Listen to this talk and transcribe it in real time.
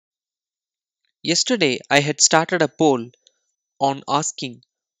Yesterday, I had started a poll on asking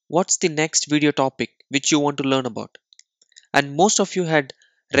what's the next video topic which you want to learn about, and most of you had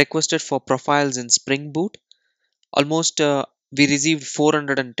requested for profiles in Spring Boot. Almost we received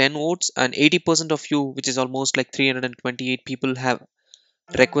 410 votes, and 80% of you, which is almost like 328 people, have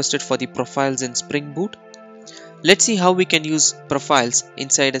requested for the profiles in Spring Boot. Let's see how we can use profiles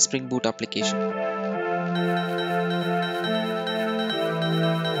inside a Spring Boot application.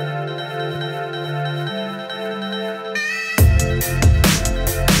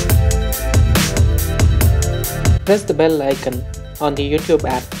 Press the bell icon on the YouTube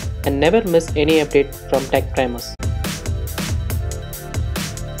app and never miss any update from Tech Primers.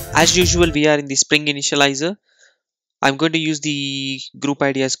 As usual, we are in the Spring Initializer. I'm going to use the group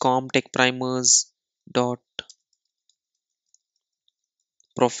ID as com tech primers dot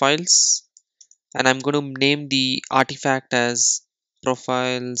profiles, and I'm going to name the artifact as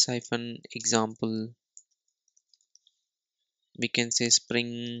profiles hyphen example. We can say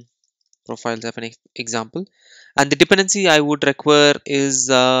spring profiles hyphen example, and the dependency I would require is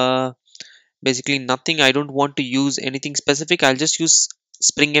basically nothing. I don't want to use anything specific. I'll just use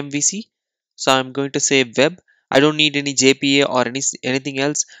spring MVC. So I'm going to say web. I don't need any JPA or anything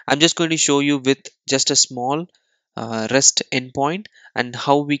else. I'm just going to show you with just a small REST endpoint and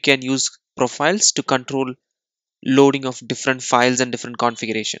how we can use profiles to control loading of different files and different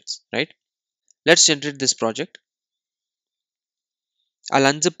configurations, right? Let's generate this project.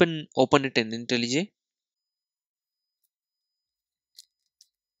 I'll unzip and open it in IntelliJ.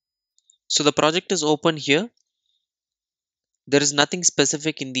 So the project is open here. There is nothing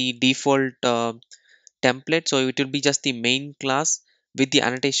specific in the default template, so it will be just the main class with the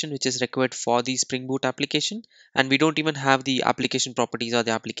annotation which is required for the Spring Boot application, and we don't even have the application properties or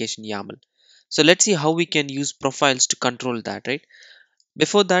the application YAML. So let's see how we can use profiles to control that, right?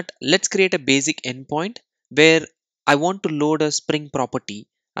 Before that, let's create a basic endpoint where I want to load a Spring property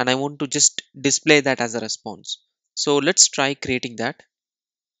and I want to just display that as a response. So let's try creating that.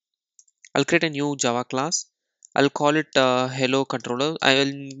 I'll create a new Java class. I'll call it hello controller.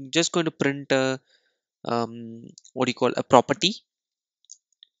 I'm just going to print what do you call a property.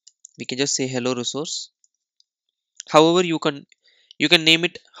 We can just say hello resource. However, you can name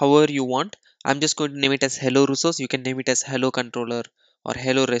it however you want. I'm just going to name it as hello resource. You can name it as hello controller or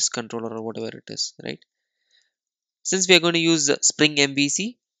hello rest controller or whatever it is, right? Since we are going to use Spring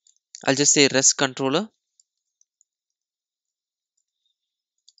MVC, I'll just say rest controller,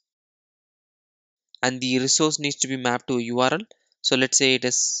 and the resource needs to be mapped to a URL. So let's say it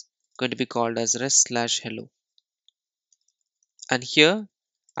is going to be called as rest slash hello. And here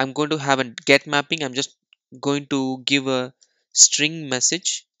I'm going to have a get mapping. I'm just going to give a string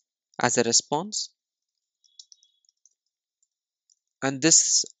message as a response, and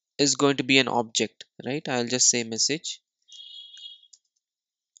this is going to be an object, right? I'll just say message.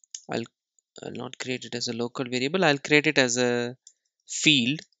 I'll, I'll not create it as a local variable. I'll create it as a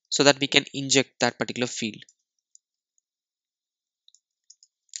field so that we can inject that particular field.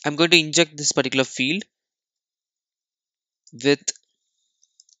 I'm going to inject this particular field with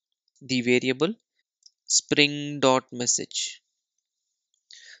the variable spring.message.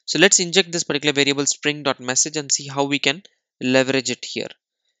 So let's inject this particular variable spring.message and see how we can leverage it here.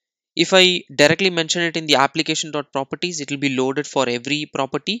 If I directly mention it in the application.properties, it will be loaded for every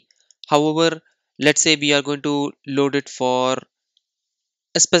property. However, let's say we are going to load it for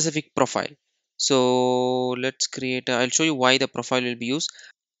a specific profile. So let's create I'll show you why the profile will be used.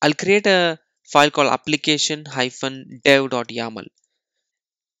 I'll create a file called application-dev.yaml.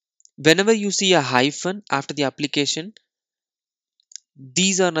 Whenever you see a hyphen after the application,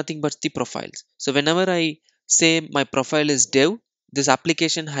 these are nothing but the profiles. So whenever I say my profile is dev, this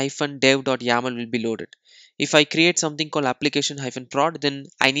application hyphen dev.yaml will be loaded. If I create something called application hyphen prod, then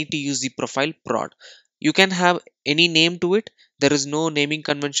I need to use the profile prod. You can have any name to it. There is no naming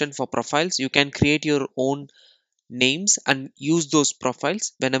convention for profiles. You can create your own names and use those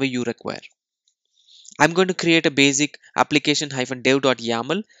profiles whenever you require. I'm going to create a basic application hyphen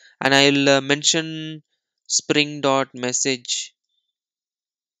dev.yaml, and I'll mention spring.message,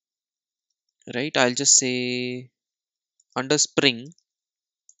 right? I'll just say under spring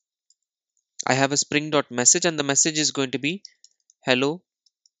I have a spring.message, and the message is going to be hello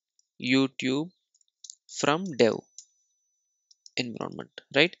YouTube from dev environment,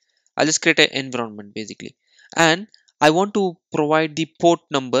 right? I'll just create an environment basically, and I want to provide the port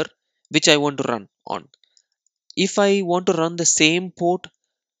number which I want to run on. If I want to run the same port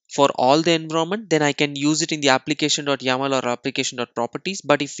for all the environment, then I can use it in the application.yaml or application.properties.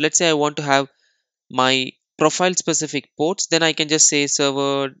 But if let's say I want to have my profile specific ports, then I can just say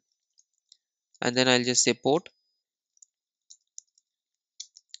server and then I'll just say port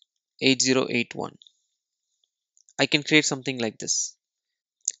 8081. I can create something like this.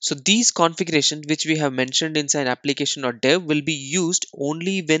 So these configurations which we have mentioned inside application.dev will be used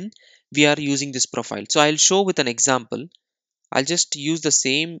only when we are using this profile. So I'll show with an example. I'll just use the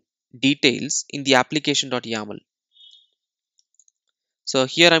same details in the application.yaml. So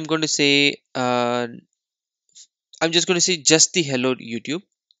here I'm going to say, I'm just going to say just the hello YouTube,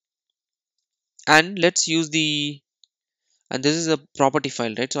 and let's use the, and this is a property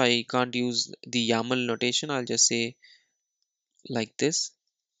file, right? So I can't use the YAML notation. I'll just say like this,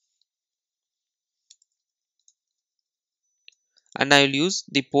 and I will use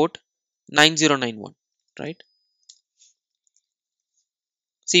the port 9091, right?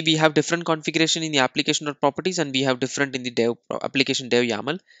 See, we have different configuration in the application.properties and we have different in the dev application dev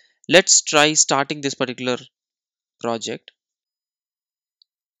YAML. Let's try starting this particular project.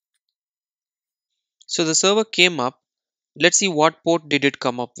 So the server came up. Let's see what port did it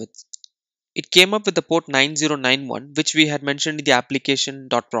come up with. It came up with the port 9091, which we had mentioned in the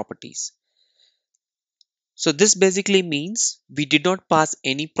application.properties. So this basically means we did not pass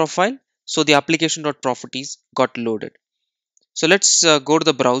any profile. So the application.properties got loaded. So let's go to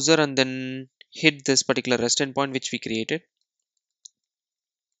the browser and then hit this particular REST endpoint which we created,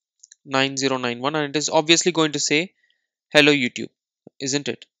 9091, and it is obviously going to say hello YouTube, isn't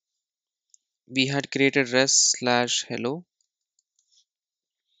it? We had created rest slash hello.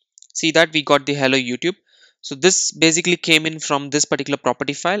 See that we got the hello YouTube. So this basically came in from this particular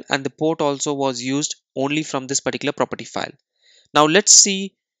property file, and the port also was used only from this particular property file. Now let's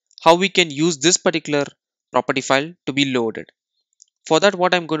see how we can use this particular property file to be loaded. For that,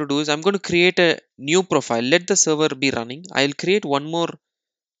 what I'm going to do is I'm going to create a new profile. Let the server be running. I'll create one more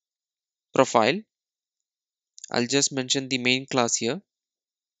profile. I'll just mention the main class here.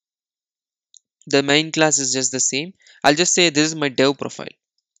 The main class is just the same. I'll just say this is my dev profile.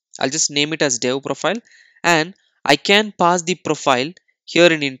 I'll just name it as dev profile, and I can pass the profile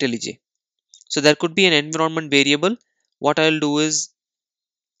here in IntelliJ. So there could be an environment variable. What I'll do is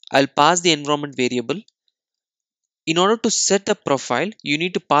I'll pass the environment variable. In order to set a profile, you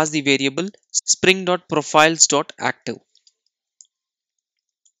need to pass the variable spring.profiles.active,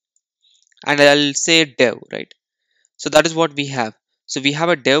 and I'll say dev, right? So that is what we have. So we have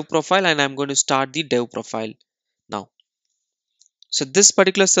a dev profile, and I'm going to start the dev profile now. So this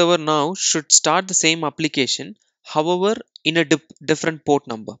particular server now should start the same application, however, in a different port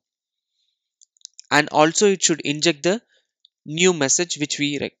number. And also it should inject the new message which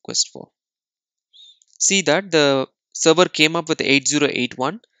we request for. See that the server came up with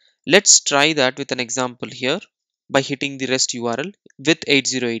 8081. Let's try that with an example here by hitting the REST URL with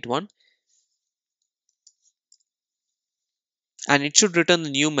 8081, and it should return the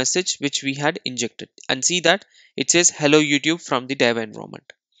new message which we had injected, and see that it says hello YouTube from the dev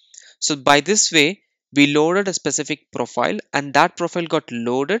environment. So by this way, we loaded a specific profile, and that profile got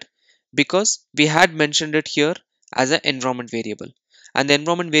loaded because we had mentioned it here as an environment variable. And the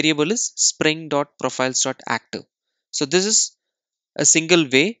environment variable is spring.profiles.active. So this is a single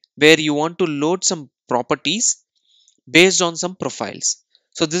way where you want to load some properties based on some profiles.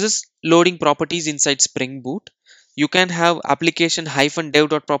 So this is loading properties inside Spring Boot. You can have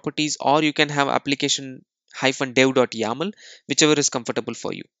application-dev.properties, or you can have application-dev.yaml, whichever is comfortable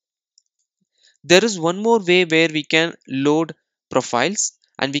for you. There is one more way where we can load profiles,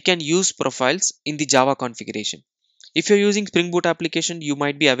 and we can use profiles in the Java configuration. If you're using Spring Boot application, you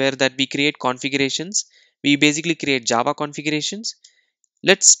might be aware that we create configurations. We basically create Java configurations.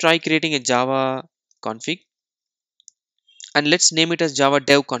 Let's try creating a Java config, and let's name it as Java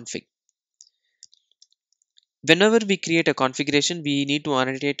dev config. Whenever we create a configuration, we need to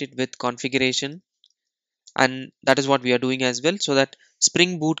annotate it with configuration, and that is what we are doing as well, so that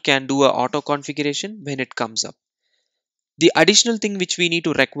Spring Boot can do a auto configuration when it comes up. The additional thing which we need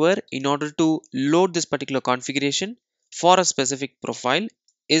to require in order to load this particular configuration for a specific profile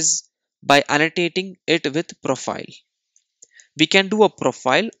is by annotating it with profile. We can do a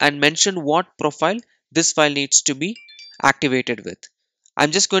profile and mention what profile this file needs to be activated with.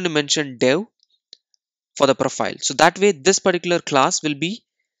 I'm just going to mention dev for the profile. So that way this particular class will be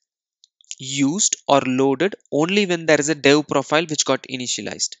used or loaded only when there is a dev profile which got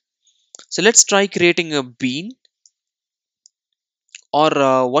initialized. So let's try creating a bean,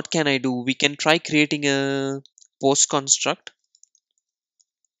 or what can I do? We can try creating a post construct,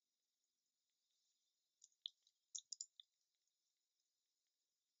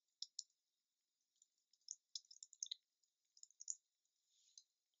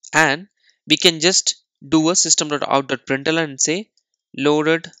 and we can just do a system.out.println and say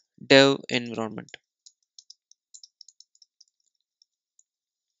loaded dev environment.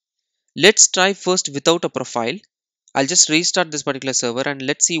 Let's try first without a profile. I'll just restart this particular server and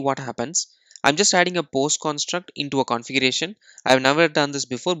let's see what happens. I'm just adding a post construct into a configuration. I've never done this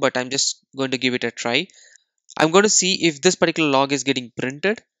before, but I'm just going to give it a try. I'm going to see if this particular log is getting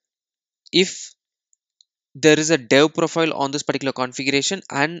printed. If there is a dev profile on this particular configuration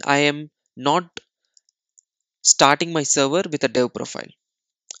and I am not starting my server with a dev profile.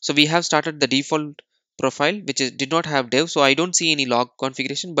 So we have started the default profile which did not have dev, so I don't see any log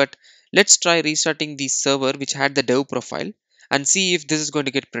configuration, but let's try restarting the server which had the dev profile and see if this is going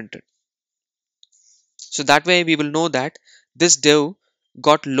to get printed. So that way we will know that this dev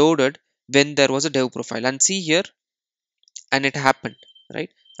got loaded when there was a dev profile, and see here, and it happened, right?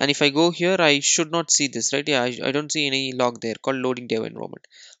 And if I go here, I should not see this, right? Yeah, I don't see any log there called loading dev environment.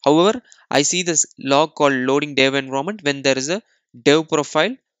 However, I see this log called loading dev environment when there is a dev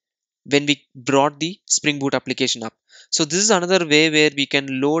profile when we brought the Spring Boot application up. So this is another way where we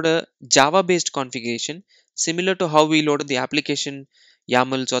can load a Java based configuration similar to how we loaded the application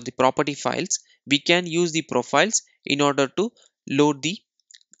YAMLs or the property files. We can use the profiles in order to load the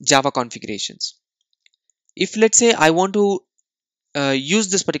Java configurations. If let's say I want to use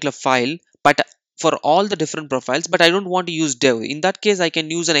this particular file but for all the different profiles, but I don't want to use dev, in that case I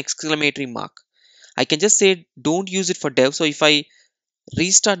can use an exclamatory mark. I can just say don't use it for dev. So if I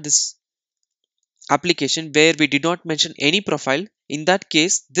restart this application where we did not mention any profile, in that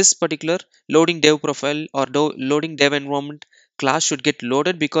case this particular loading dev profile or loading dev environment class should get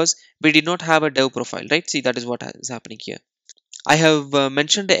loaded because we did not have a dev profile, right? See, that is what is happening here. I have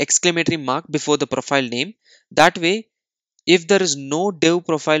mentioned the exclamatory mark before the profile name. That way, if there is no dev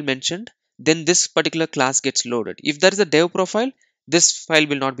profile mentioned, then this particular class gets loaded. If there is a dev profile, this file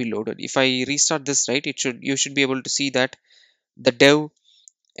will not be loaded. If I restart this, right, you should be able to see that the dev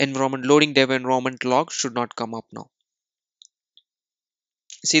environment, loading dev environment log should not come up now.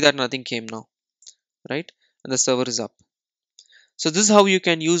 See that nothing came now, right? And the server is up. So this is how you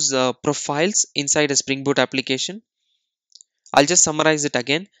can use profiles inside a Spring Boot application. I'll just summarize it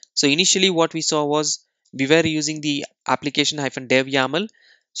again. So initially what we saw was we were using the application-dev YAML.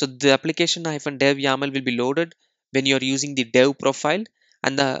 So the application-dev YAML will be loaded when you're using the dev profile,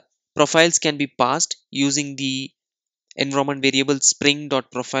 and the profiles can be passed using the environment variable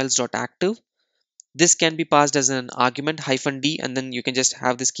spring.profiles.active. This can be passed as an argument -d, and then you can just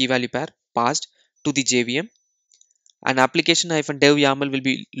have this key value pair passed to the JVM. An application-dev YAML will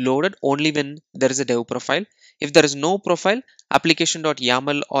be loaded only when there is a dev profile. If there is no profile,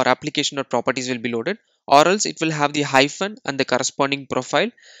 application.yaml or application.properties will be loaded, or else it will have the hyphen and the corresponding profile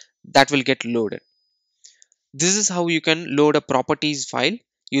that will get loaded. This is how you can load a properties file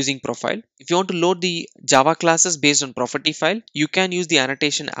using profile. If you want to load the Java classes based on property file, you can use the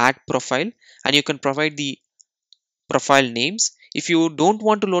annotation add profile and you can provide the profile names. If you don't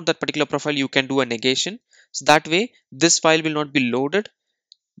want to load that particular profile, you can do a negation. So that way this file will not be loaded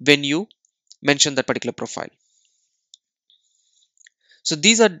when you mention that particular profile. So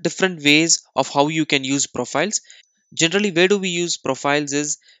these are different ways of how you can use profiles. Generally, where do we use profiles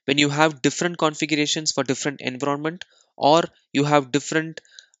is when you have different configurations for different environment, or you have different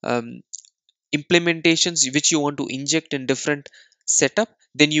um, implementations which you want to inject in different setup,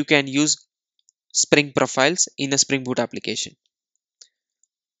 then you can use Spring profiles in a Spring Boot application.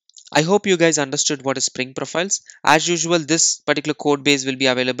 I hope you guys understood what is Spring profiles. As usual, this particular code base will be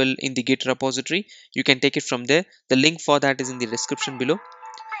available in the Git repository. You can take it from there. The link for that is in the description below.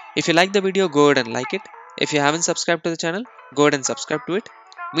 If you like the video, go ahead and like it. If you haven't subscribed to the channel, go ahead and subscribe to it.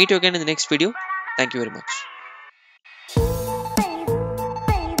 Meet you again in the next video. Thank you very much.